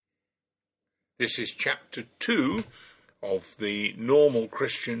This is chapter 2 of the normal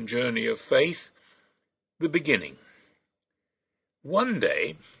Christian journey of faith, the beginning. One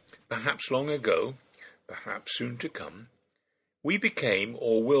day, perhaps long ago, perhaps soon to come, we became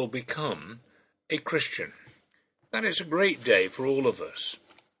or will become a Christian. That is a great day for all of us,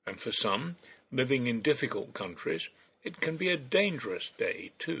 and for some, living in difficult countries, it can be a dangerous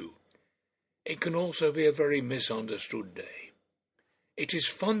day too. It can also be a very misunderstood day. It is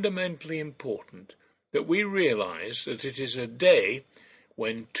fundamentally important that we realize that it is a day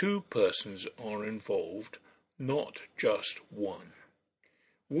when two persons are involved, not just one.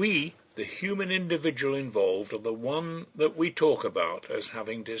 We, the human individual involved, are the one that we talk about as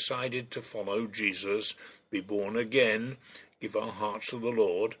having decided to follow Jesus, be born again, give our hearts to the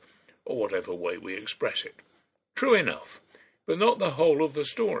Lord, or whatever way we express it. True enough, but not the whole of the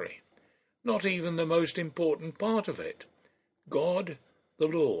story, not even the most important part of it. God, the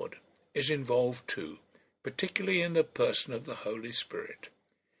Lord, is involved too, particularly in the person of the Holy Spirit.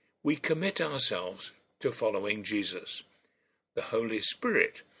 We commit ourselves to following Jesus. The Holy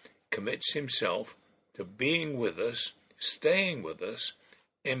Spirit commits himself to being with us, staying with us,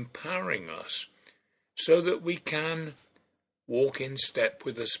 empowering us, so that we can walk in step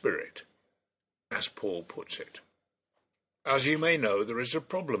with the Spirit, as Paul puts it. As you may know, there is a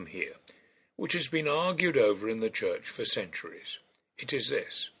problem here, which has been argued over in the church for centuries. It is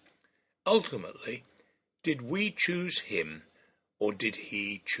this: ultimately, did we choose him, or did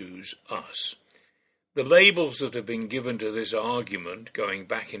he choose us? The labels that have been given to this argument going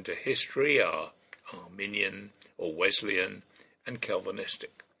back into history are Arminian or Wesleyan and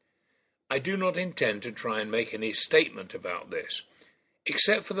Calvinistic. I do not intend to try and make any statement about this,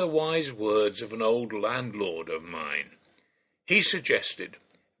 except for the wise words of an old landlord of mine. He suggested,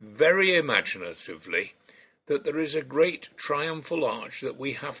 very imaginatively, that there is a great triumphal arch that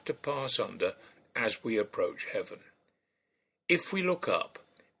we have to pass under as we approach heaven. If we look up,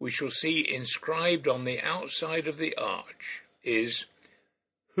 we shall see inscribed on the outside of the arch is,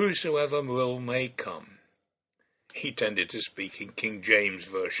 "Whosoever will may come." He tended to speak in King James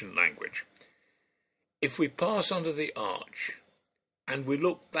Version language. If we pass under the arch, and we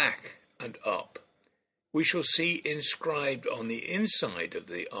look back and up, we shall see inscribed on the inside of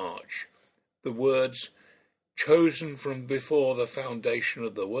the arch the words, "Chosen from before the foundation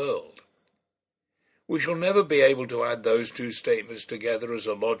of the world." We shall never be able to add those two statements together as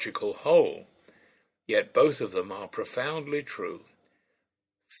a logical whole, yet both of them are profoundly true,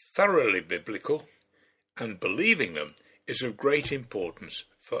 thoroughly biblical, and believing them is of great importance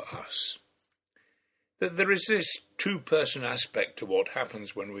for us. That there is this two-person aspect to what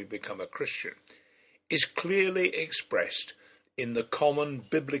happens when we become a Christian is clearly expressed in the common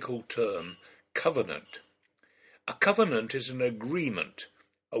biblical term covenant. A covenant is an agreement,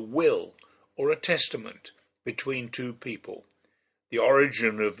 a will, or a testament between two people. The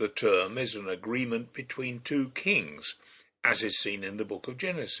origin of the term is an agreement between two kings, as is seen in the book of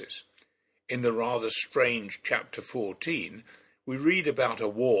Genesis. In the rather strange chapter 14, we read about a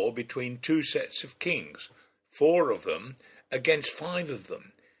war between two sets of kings, 4 of them against 5 of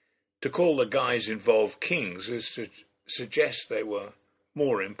them. To call the guys involved kings is to suggest they were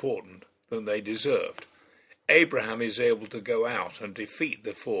more important than they deserved. Abraham is able to go out and defeat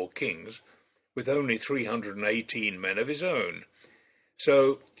the 4 kings with only 318 men of his own.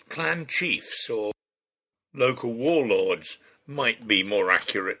 So clan chiefs or local warlords might be more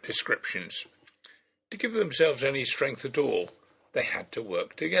accurate descriptions. To give themselves any strength at all, they had to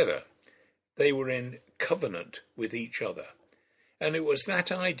work together. They were in covenant with each other. And it was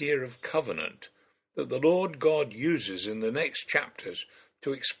that idea of covenant that the Lord God uses in the next chapters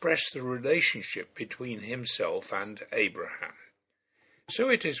to express the relationship between himself and Abraham. So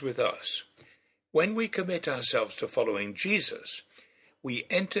it is with us. When we commit ourselves to following Jesus, we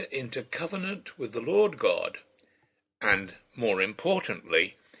enter into covenant with the Lord God, and, more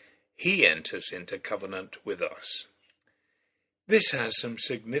importantly, he enters into covenant with us. This has some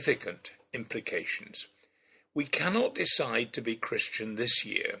significant implications. We cannot decide to be Christian this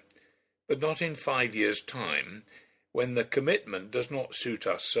year, but not in 5 years' time, when the commitment does not suit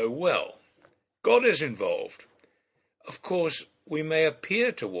us so well. God is involved. Of course, we may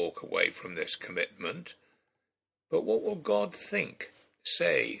appear to walk away from this commitment, but what will God think,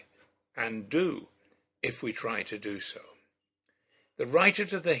 say, and do if we try to do so? The writer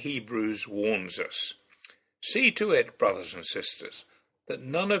to the Hebrews warns us, "See to it, brothers and sisters, that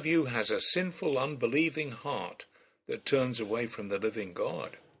none of you has a sinful, unbelieving heart that turns away from the living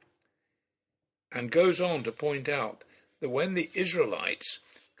God." And goes on to point out that when the Israelites,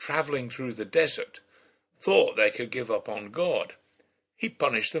 traveling through the desert, thought they could give up on God, He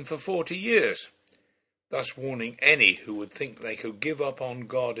punished them for 40 years, thus warning any who would think they could give up on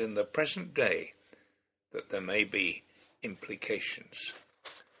God in the present day that there may be implications.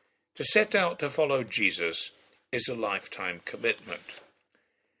 To set out to follow Jesus is a lifetime commitment.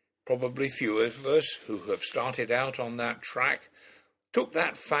 Probably few of us who have started out on that track took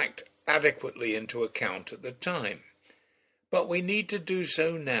that fact adequately into account at the time. But we need to do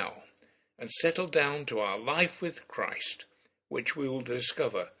so now and settle down to our life with Christ, which we will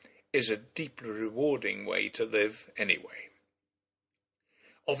discover is a deeply rewarding way to live anyway.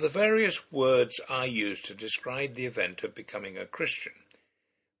 Of the various words I use to describe the event of becoming a Christian,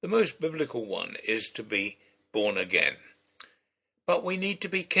 the most biblical one is to be born again. But we need to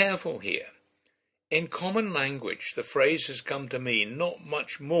be careful here. In common language, the phrase has come to mean not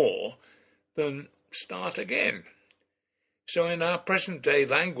much more than start again. So in our present-day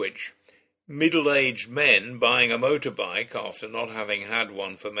language, middle-aged men buying a motorbike after not having had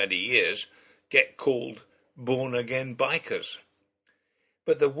one for many years get called born-again bikers.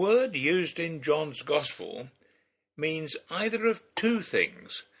 But the word used in John's Gospel means either of two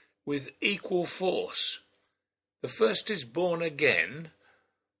things with equal force. The first is born again,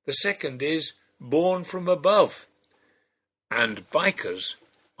 the second is born from above. And bikers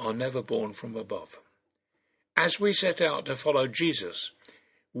are never born from above. As we set out to follow Jesus,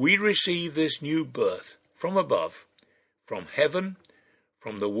 we receive this new birth from above, from heaven,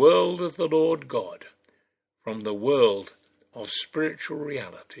 from the world of the Lord God, from the world of spiritual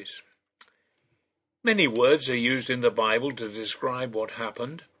realities. Many words are used in the Bible to describe what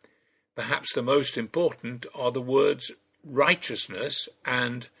happened. Perhaps the most important are the words righteousness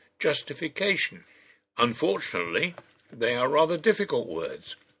and justification. Unfortunately, they are rather difficult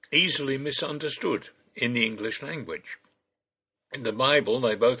words, easily misunderstood in the English language. In the Bible,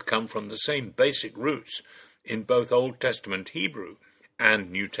 they both come from the same basic roots in both Old Testament Hebrew and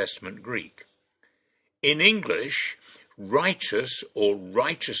New Testament Greek. In English, righteous or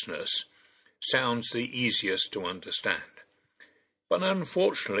righteousness sounds the easiest to understand. But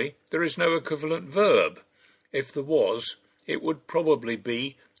unfortunately, there is no equivalent verb. If there was, it would probably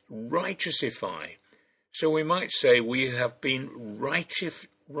be righteousify. So we might say we have been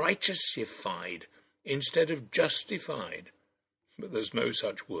righteousified instead of justified. But there's no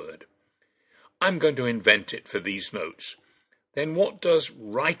such word. I'm going to invent it for these notes. Then what does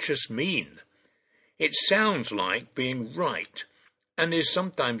righteous mean? It sounds like being right, and is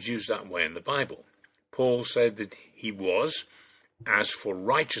sometimes used that way in the Bible. Paul said that he was, as for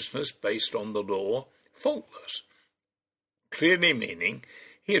righteousness based on the law, faultless, clearly meaning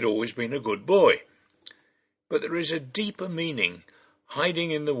he had always been a good boy. But there is a deeper meaning hiding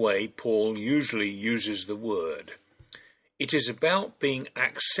in the way Paul usually uses the word. It is about being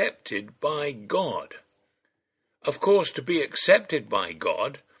accepted by God. Of course, to be accepted by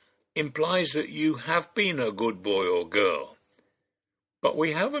God implies that you have been a good boy or girl. But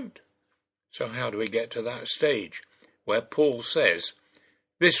we haven't. So how do we get to that stage where Paul says,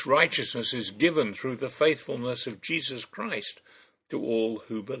 this righteousness is given through the faithfulness of Jesus Christ to all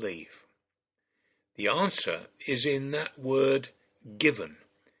who believe? The answer is in that word given.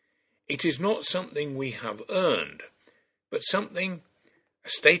 It is not something we have earned, but something, a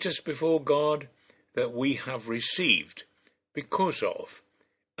status before God, that we have received because of,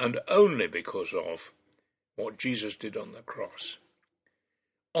 and only because of, what Jesus did on the cross.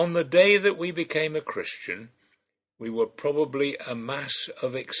 On the day that we became a Christian, we were probably a mass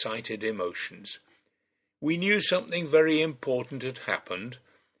of excited emotions. We knew something very important had happened,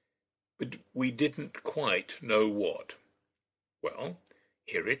 but we didn't quite know what. Well,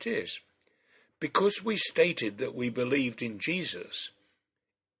 here it is. Because we stated that we believed in Jesus,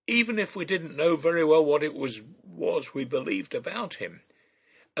 even if we didn't know very well what it was we believed about him,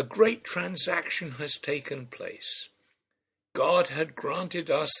 a great transaction has taken place. God had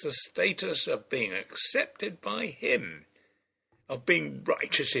granted us the status of being accepted by him, of being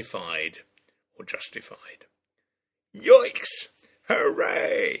righteousified or justified. Yoicks!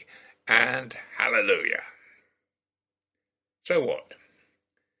 Hooray! And hallelujah! So what?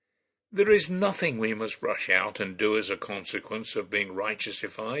 There is nothing we must rush out and do as a consequence of being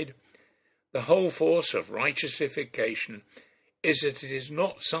righteousified. The whole force of righteousification is that it is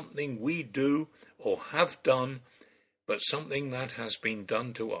not something we do or have done, but something that has been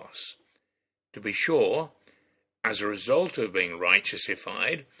done to us. To be sure, as a result of being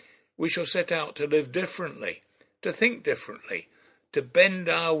righteousified, we shall set out to live differently, to think differently, to bend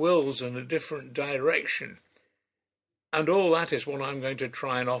our wills in a different direction. And all that is what I'm going to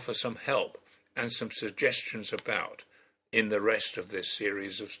try and offer some help and some suggestions about in the rest of this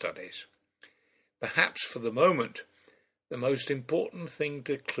series of studies. Perhaps for the moment, the most important thing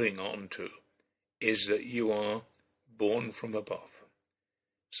to cling on to is that you are born from above.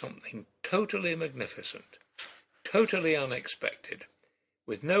 Something totally magnificent, totally unexpected,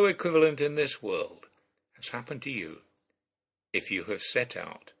 with no equivalent in this world, has happened to you if you have set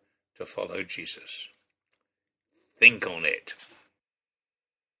out to follow Jesus. Think on it.